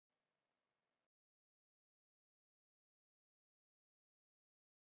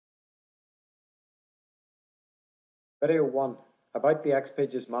Video 1 about the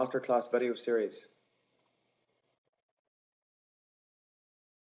XPages Masterclass Video Series.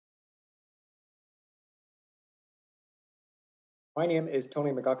 My name is Tony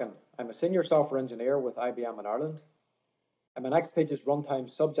McGuckin. I'm a senior software engineer with IBM in Ireland. I'm an XPages runtime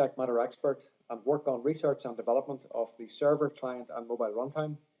subject matter expert and work on research and development of the server, client and mobile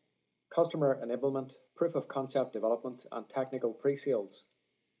runtime, customer enablement, proof of concept development and technical pre-sales.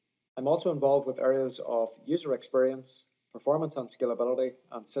 I'm also involved with areas of user experience, performance and scalability,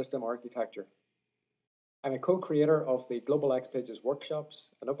 and system architecture. I'm a co-creator of the Global XPages workshops,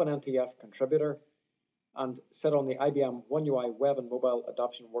 an OpenNTF contributor, and sit on the IBM One UI Web and Mobile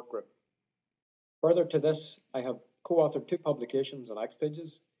Adoption Workgroup. Further to this, I have co-authored 2 publications on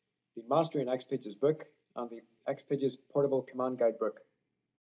XPages, the Mastering XPages book and the XPages Portable Command Guide book.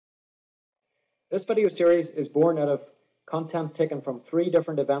 This video series is born out of content taken from 3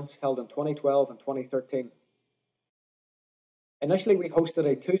 different events held in 2012 and 2013. Initially, we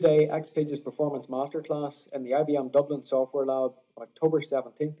hosted a 2-day XPages Performance Masterclass in the IBM Dublin Software Lab on October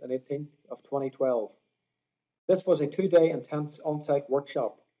 17th and 18th of 2012. This was a 2-day intense on-site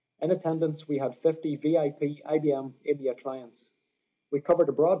workshop. In attendance, we had 50 VIP IBM EMEA clients. We covered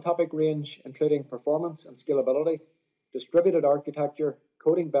a broad topic range including performance and scalability, distributed architecture,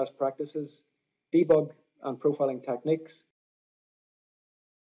 coding best practices, debug and profiling techniques.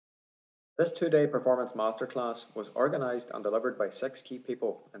 This 2-day performance masterclass was organised and delivered by 6 key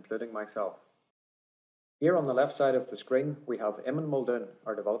people, including myself. Here on the left side of the screen, we have Eamon Muldoon,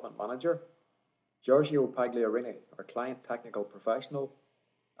 our development manager, Giorgio Pagliarini, our client technical professional,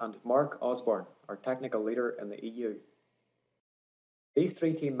 and Mark Osborne, our technical leader in the EU. These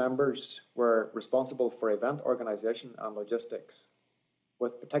 3 team members were responsible for event organisation and logistics,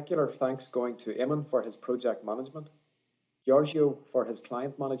 with particular thanks going to Eamon for his project management, Giorgio for his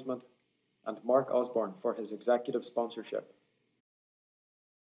client management, and Mark Osborne for his executive sponsorship.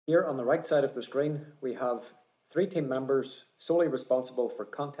 Here on the right side of the screen, we have 3 team members solely responsible for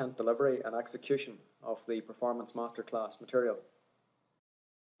content delivery and execution of the Performance Masterclass material.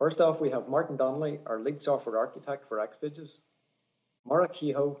 First off, we have Martin Donnelly, our lead software architect for XPages, Maura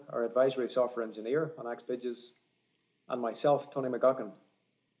Kehoe, our advisory software engineer on XPages, and myself, Tony McGuckin,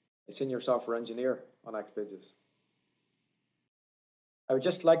 a senior software engineer on XPages. I would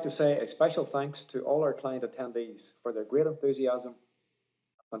just like to say a special thanks to all our client attendees for their great enthusiasm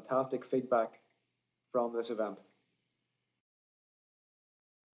and fantastic feedback from this event.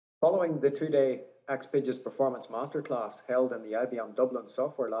 Following the 2-day XPages Performance Masterclass held in the IBM Dublin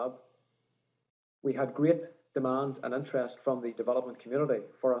Software Lab, we had great demand and interest from the development community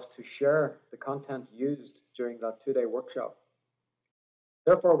for us to share the content used during that 2-day workshop.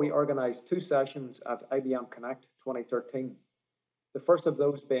 Therefore, we organised 2 sessions at IBM Connect 2013. The first of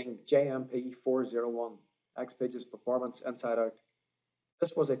those being JMP 401, XPages Performance Inside Out.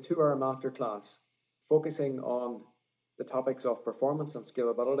 This was a 2-hour masterclass focusing on the topics of performance and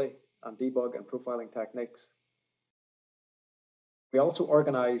scalability and debug and profiling techniques. We also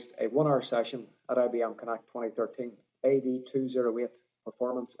organised a 1-hour session at IBM Connect 2013, AD 208,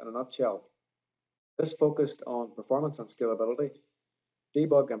 Performance in a Nutshell. This focused on performance and scalability,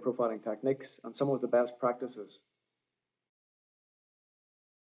 debug and profiling techniques, and some of the best practices.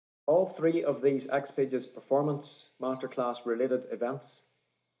 All 3 of these XPages Performance Masterclass related events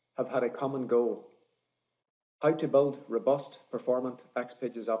have had a common goal: how to build robust, performant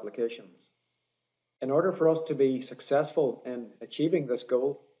XPages applications. In order for us to be successful in achieving this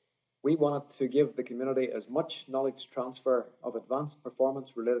goal, we wanted to give the community as much knowledge transfer of advanced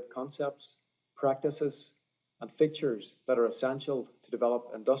performance related concepts, practices, and features that are essential to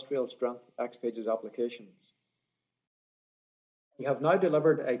develop industrial strength XPages applications. We have now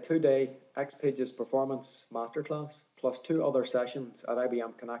delivered a 2-day XPages Performance Masterclass plus 2 other sessions at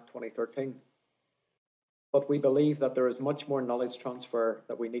IBM Connect 2013. But we believe that there is much more knowledge transfer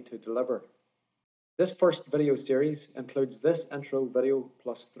that we need to deliver. This first video series includes this intro video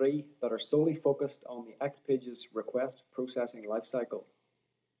plus 3 that are solely focused on the XPages Request Processing Lifecycle.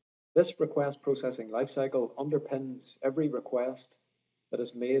 This request processing lifecycle underpins every request that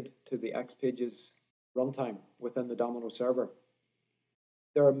is made to the XPages runtime within the Domino server.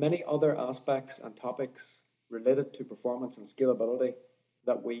 There are many other aspects and topics related to performance and scalability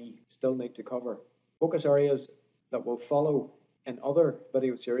that we still need to cover. Focus areas that will follow in other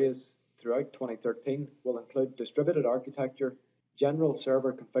video series throughout 2013 will include distributed architecture, general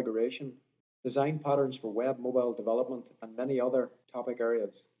server configuration, design patterns for web mobile development, and many other topic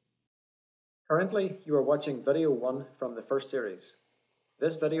areas. Currently, you are watching video 1 from the first series.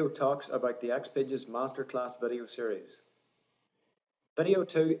 This video talks about the XPages Masterclass Video Series. Video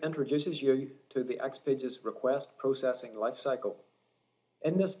 2 introduces you to the XPages Request Processing Lifecycle.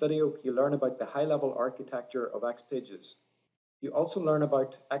 In this video, you learn about the high-level architecture of XPages. You also learn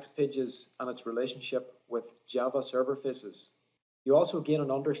about XPages and its relationship with Java server faces. You also gain an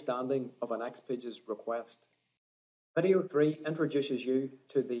understanding of an XPages request. Video 3 introduces you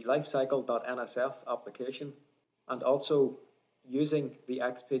to the lifecycle.nsf application and also using the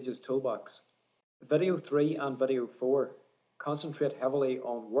XPages toolbox. Video 3 and Video 4 concentrate heavily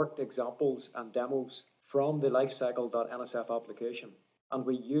on worked examples and demos from the lifecycle.nsf application, and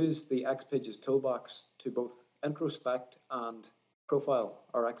we use the XPages toolbox to both introspect and profile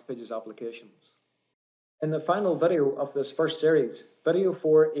our XPages applications. In the final video of this first series, Video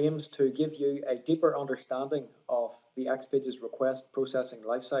 4 aims to give you a deeper understanding of the XPages Request Processing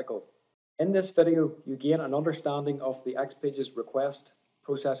Lifecycle. In this video, you gain an understanding of the XPages Request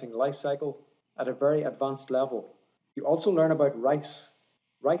Processing Lifecycle at a very advanced level. You also learn about RICE.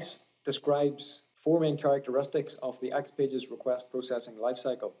 RICE describes four main characteristics of the XPages Request Processing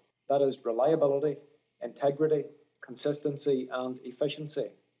Lifecycle. That is reliability, integrity, consistency, and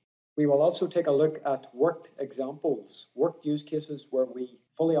efficiency. We will also take a look at worked examples, worked use cases where we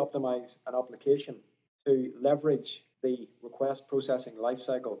fully optimize an application to leverage the request processing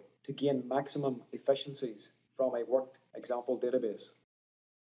lifecycle to gain maximum efficiencies from a worked example database.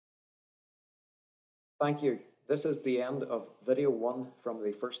 Thank you. This is the end of video 1 from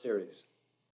the first series.